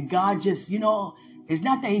 And God just, it's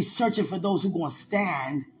not that he's searching for those who are going to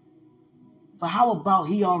stand, But how about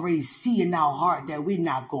he already see in our heart that we're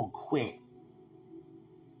not going to quit?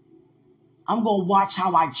 I'm going to watch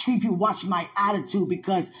how I treat people, watch my attitude,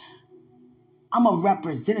 because I'm a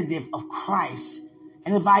representative of Christ.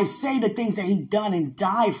 And if I say the things that he done and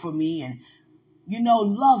died for me and,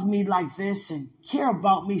 love me like this and care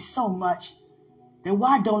about me so much, then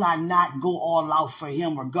why don't I not go all out for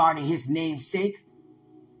him regarding his name's sake?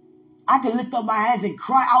 I can lift up my hands and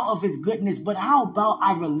cry out of his goodness, but how about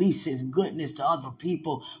I release his goodness to other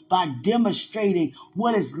people by demonstrating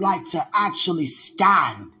what it's like to actually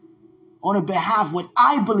stand on the behalf of what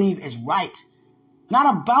I believe is right?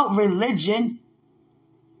 Not about religion.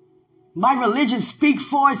 My religion speaks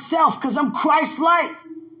for itself because I'm Christ-like.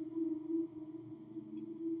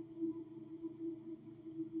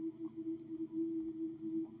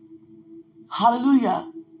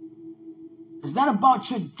 Hallelujah. It's not about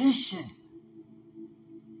tradition.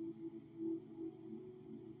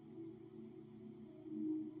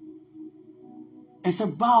 It's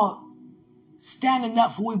about standing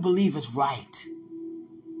up for what we believe is right.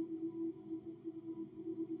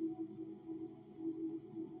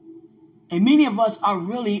 And many of us are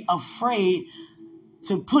really afraid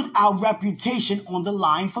to put our reputation on the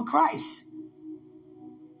line for Christ.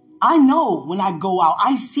 I know when I go out,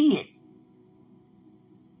 I see it.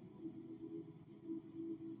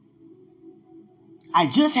 I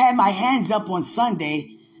just had my hands up on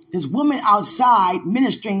Sunday. This woman outside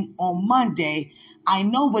ministering on Monday. I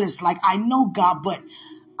know what it's like. I know God, but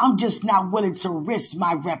I'm just not willing to risk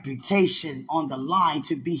my reputation on the line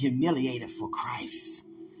to be humiliated for Christ.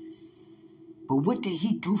 But what did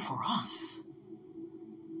he do for us?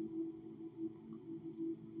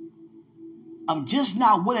 I'm just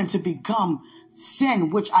not willing to become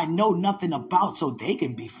sin, which I know nothing about, so they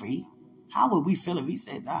can be free. How would we feel if he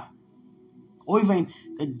said that? Or even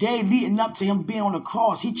the day leading up to him being on the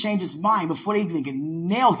cross, he changed his mind before they even can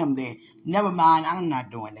nail him there. Never mind, I'm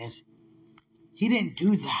not doing this. He didn't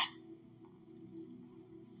do that.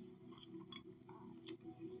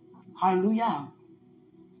 Hallelujah.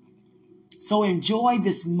 So enjoy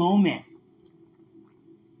this moment.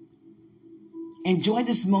 Enjoy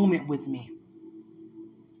this moment with me.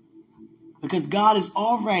 Because God has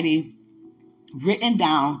already written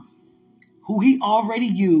down who he already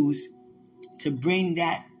used to bring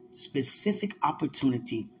that specific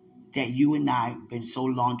opportunity that you and I have been so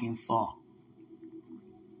longing for.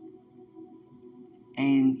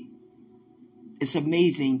 And it's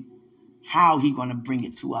amazing how he's going to bring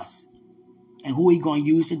it to us and who he's going to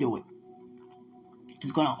use to do it.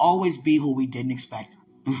 It's going to always be who we didn't expect.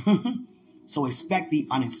 So expect the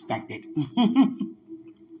unexpected.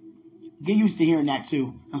 Get used to hearing that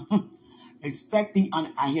too. Expect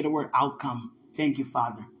I hear the word outcome. Thank you,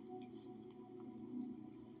 Father.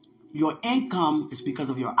 Your income is because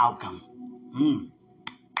of your outcome.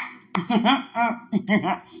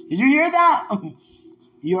 Did you hear that?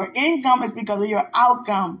 Your income is because of your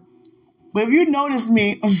outcome. But if you notice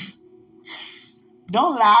me,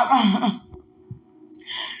 don't laugh.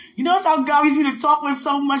 You notice how God used me to talk with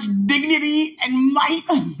so much dignity and might?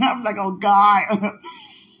 I'm like, oh God,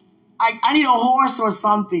 I need a horse or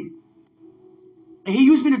something. And he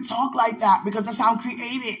used me to talk like that because that's how I'm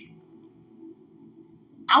created.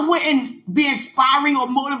 I wouldn't be inspiring or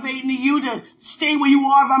motivating you to stay where you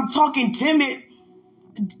are if I'm talking timid.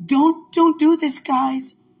 Don't do this,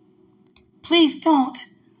 guys. Please don't.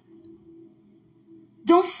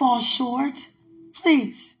 Don't fall short.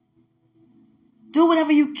 Please. Do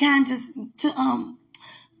whatever you can to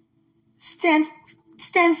stand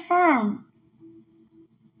firm.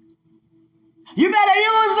 You better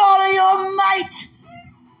use all of your might.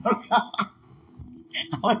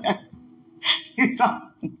 Oh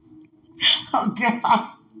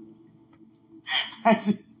God.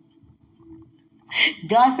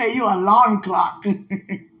 God said you alarm clock.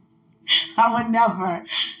 I would never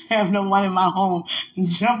have no one in my home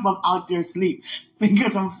jump up out their sleep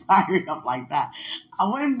because I'm fired up like that. I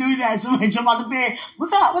wouldn't do that. Somebody jump out the bed.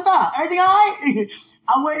 What's up? What's up? Everything all right?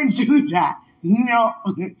 I wouldn't do that. No,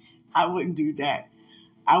 I wouldn't do that.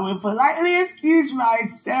 I would politely excuse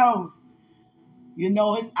myself.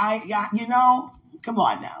 Come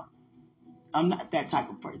on now. I'm not that type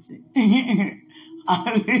of person.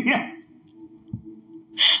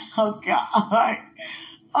 Oh God.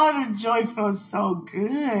 Oh, the joy feels so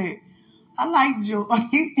good. I like joy.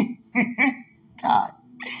 God.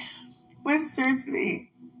 But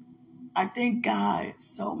seriously, I thank God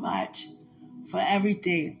so much for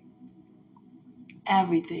everything.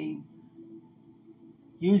 Everything.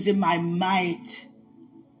 Using my might.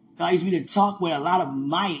 God used me to talk with a lot of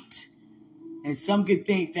might. And some could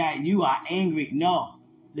think that you are angry. No.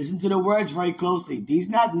 Listen to the words very closely. These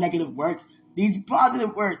not negative words. These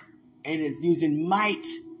positive words. It is using might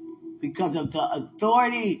because of the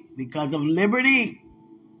authority, because of liberty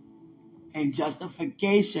and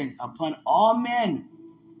justification upon all men.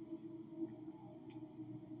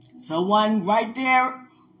 Someone right there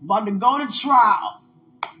about to go to trial.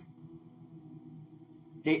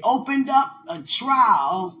 They opened up a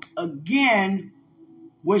trial again,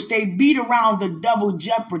 which they beat around the double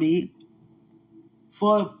jeopardy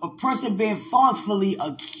for a person being falsely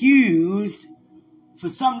accused for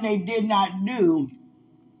something they did not do.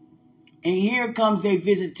 And here comes their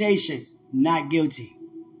visitation, not guilty.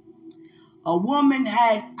 A woman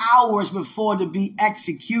had hours before to be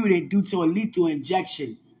executed due to a lethal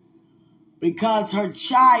injection because her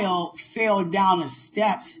child fell down the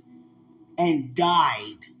steps and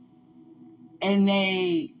died. And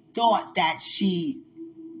they thought that she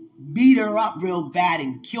beat her up real bad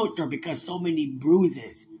and killed her because so many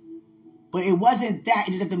bruises. But it wasn't that.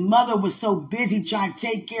 It's just that the mother was so busy trying to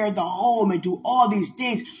take care of the home and do all these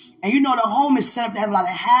things. And you know the home is set up to have a lot of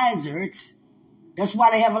hazards. That's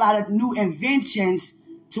why they have a lot of new inventions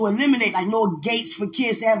to eliminate, like little gates for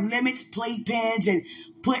kids to have limits, playpens, and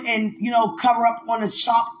put in, cover up on the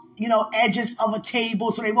sharp, edges of a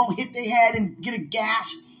table so they won't hit their head and get a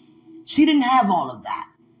gash. She didn't have all of that.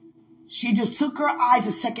 She just took her eyes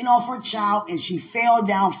a second off her child and she fell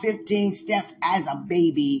down 15 steps as a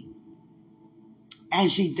baby.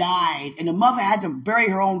 And she died. And the mother had to bury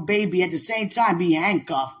her own baby at the same time, be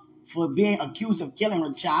handcuffed for being accused of killing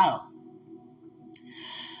her child.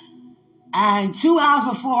 And 2 hours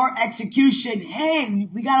before her execution, hey,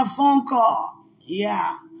 we got a phone call.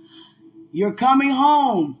 Yeah. You're coming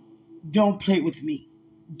home. Don't play with me.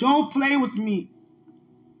 Don't play with me.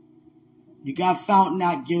 You got found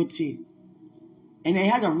not guilty. And they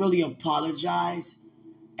had to really apologize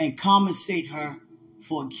and compensate her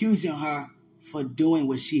for accusing her for doing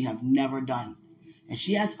what she have never done. And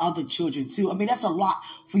she has other children too. I mean, that's a lot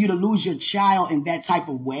for you to lose your child in that type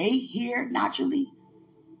of way here, naturally.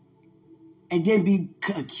 And then be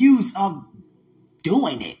accused of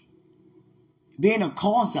doing it. Being a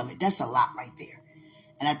cause of it. That's a lot right there.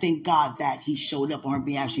 And I thank God that he showed up on her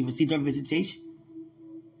behalf. She received her visitation.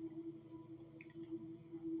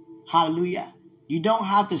 Hallelujah. You don't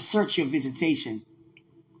have to search your visitation.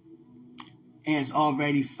 It has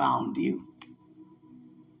already found you.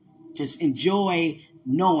 Just enjoy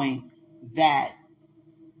knowing that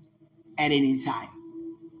at any time.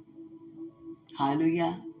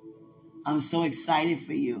 Hallelujah. I'm so excited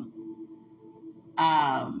for you.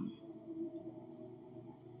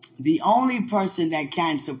 The only person that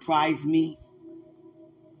can surprise me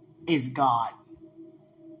is God.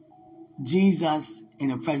 Jesus in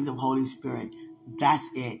the presence of Holy Spirit. That's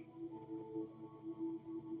it.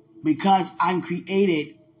 Because I'm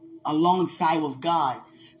created alongside with God.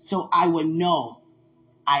 So I would know.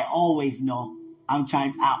 I always know.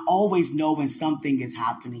 I always know when something is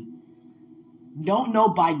happening. Don't know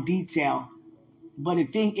by detail. But the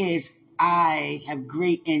thing is, I have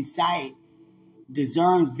great insight,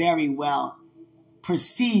 discern very well,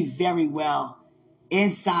 perceive very well,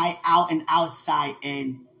 inside out and outside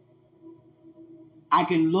in. I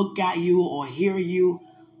can look at you or hear you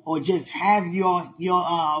or just have you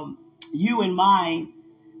in mind,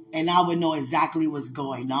 and I would know exactly what's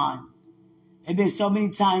going on. There's been so many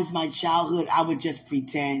times in my childhood I would just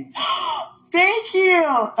pretend. Thank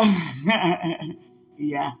you.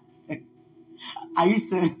 Yeah.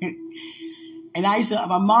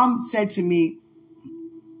 My mom said to me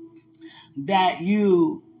that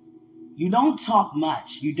you don't talk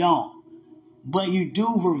much. You don't. But you do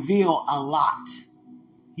reveal a lot.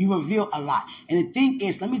 You reveal a lot. And the thing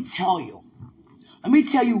is, let me tell you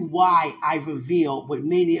why I reveal what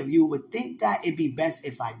many of you would think that it'd be best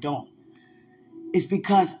if I don't. It's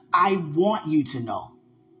because I want you to know.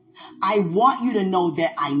 I want you to know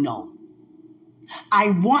that I know.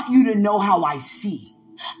 I want you to know how I see.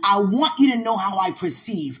 I want you to know how I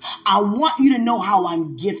perceive. I want you to know how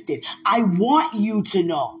I'm gifted. I want you to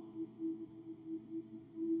know.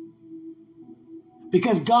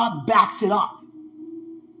 Because God backs it up.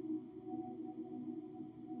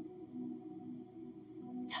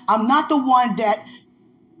 I'm not the one that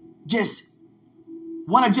just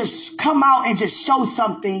want to just come out and just show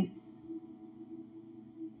something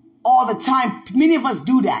all the time. Many of us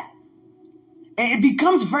do that. And it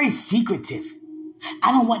becomes very secretive.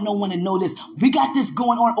 I don't want no one to know this. We got this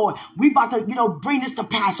going on, or we about to, bring this to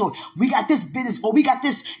pass, or we got this business, or we got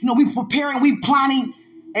this, we preparing, we planning,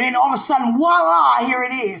 and then all of a sudden, voila, here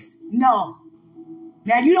it is. No.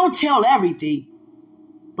 Now, you don't tell everything,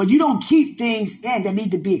 but you don't keep things in that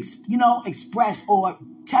need to be, expressed or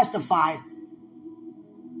testify.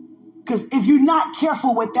 Because if you're not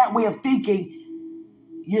careful with that way of thinking,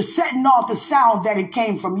 you're setting off the sound that it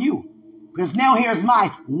came from you. Because now here's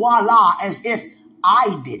my voila, as if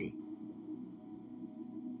I did it.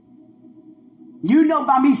 You know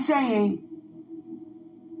by me saying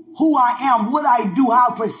who I am, what I do, how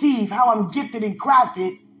I perceive, how I'm gifted and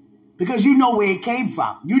crafted, because you know where it came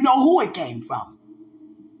from. You know who it came from.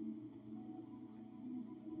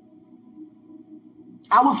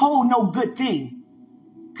 I withhold no good thing,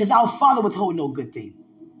 because our Father withhold no good thing.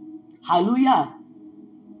 Hallelujah.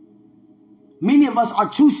 Many of us are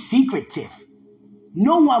too secretive.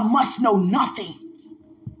 No one must know nothing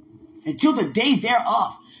until the day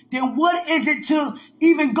thereof. Then what is it to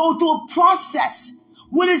even go through a process?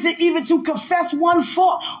 What is it even to confess one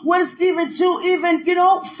fault? What is even to even,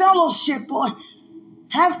 fellowship or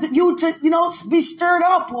have you to, be stirred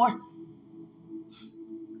up or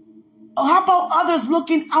how about others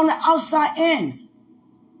looking on the outside in?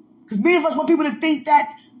 Because many of us want people to think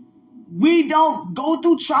that we don't go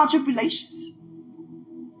through trial tribulations.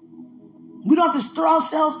 We don't have to stir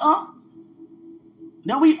ourselves up.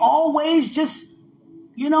 That we always just,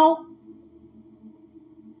 knowing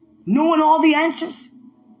all the answers.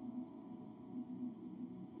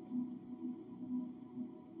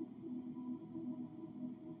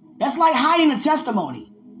 That's like hiding a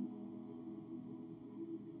testimony.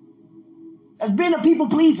 That's being a people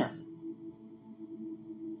pleaser.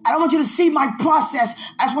 I don't want you to see my process.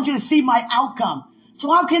 I just want you to see my outcome.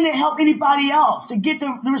 So how can it help anybody else to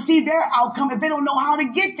receive their outcome if they don't know how to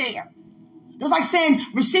get there? It's like saying,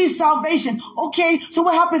 receive salvation. Okay, so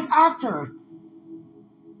what happens after?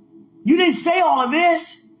 You didn't say all of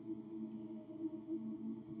this.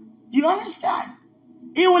 You understand?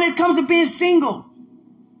 Even when it comes to being single.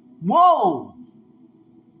 Whoa.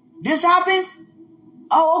 This happens?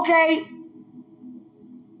 Oh, okay.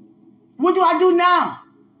 What do I do now?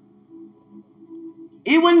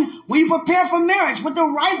 Even when you prepare for marriage with the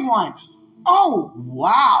right one. Oh,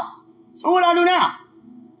 wow. So what do I do now?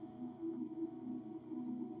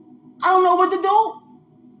 I don't know what to do.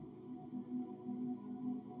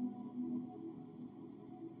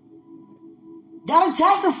 Gotta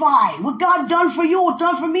testify what God done for you or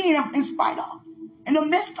done for me in spite of, in the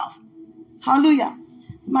midst of. Hallelujah.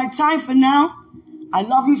 My time for now. I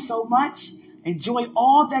love you so much. Enjoy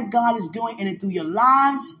all that God is doing in and through your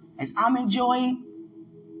lives as I'm enjoying.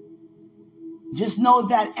 Just know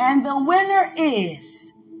that, and the winner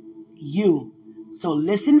is you. So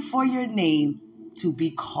listen for your name to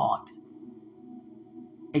be called.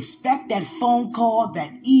 Expect that phone call,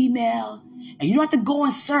 that email, and you don't have to go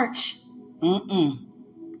and search.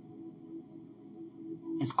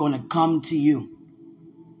 It's going to come to you,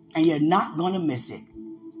 and you're not going to miss it.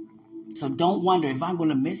 So don't wonder if I'm going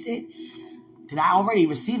to miss it. Did I already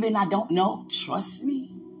receive it and I don't know? Trust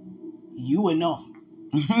me, you will know.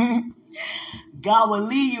 God will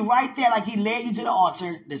lead you right there like he led you to the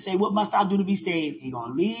altar to say, what must I do to be saved? He's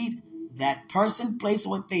going to lead that person, place,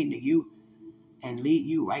 or thing to you and lead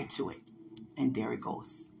you right to it. And there it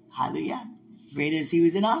goes. Hallelujah. Greater is he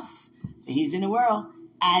who's in us than he's in the world.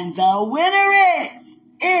 And the winner is.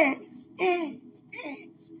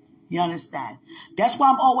 You understand? That's why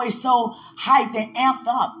I'm always so hyped and amped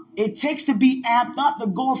up. It takes to be amped up to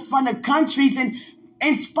go in front of countries and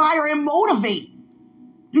inspire and motivate.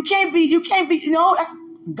 You can't be,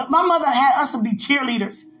 my mother had us to be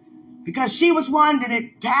cheerleaders because she was one that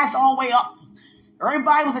it passed all the way up.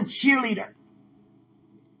 Everybody was a cheerleader.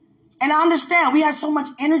 And I understand we had so much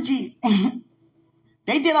energy.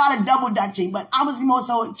 They did a lot of double dutching, but I was more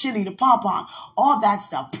so cheerleader, pom-pom, all that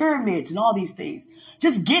stuff, pyramids and all these things.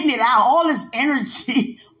 Just getting it out, all this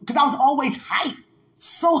energy, because I was always hyped.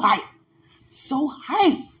 So hyped. So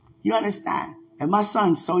hyped. You understand? And my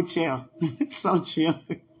son's so chill. So chill.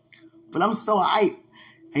 But I'm so hyped.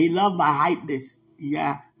 And he loved my hypeness.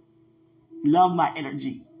 Yeah. Love my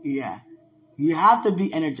energy. Yeah. You have to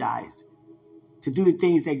be energized to do the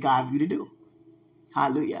things that God wants you to do.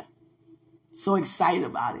 Hallelujah. So excited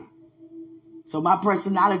about it. So my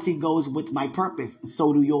personality goes with my purpose, and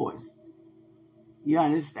so do yours. You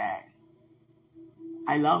understand?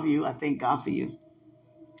 I love you. I thank God for you.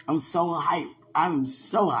 I'm so hyped. I'm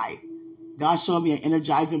so hyped. God showed me an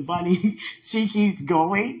energizing bunny. She keeps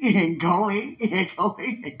going and going and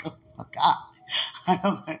going and going. Oh,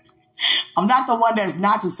 God. I'm not the one that's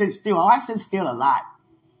not to sit still. Oh, I sit still a lot.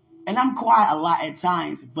 And I'm quiet a lot at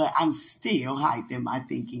times, but I'm still hyped in my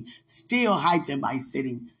thinking. Still hyped in my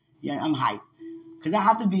sitting. Yeah, I'm hyped. Because I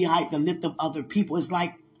have to be hyped to lift up other people. It's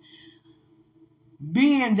like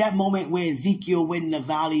being in that moment where Ezekiel went in the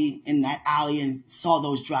valley, in that alley, and saw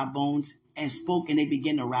those dry bones. and spoke and they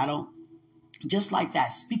begin to rattle. Just like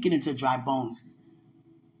that, speaking into dry bones,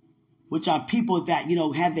 which are people that,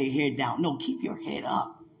 have their head down. No, keep your head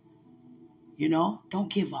up.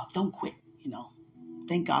 Don't give up. Don't quit.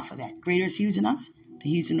 Thank God for that. Greater is He who's in us than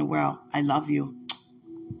He's in the world. I love you.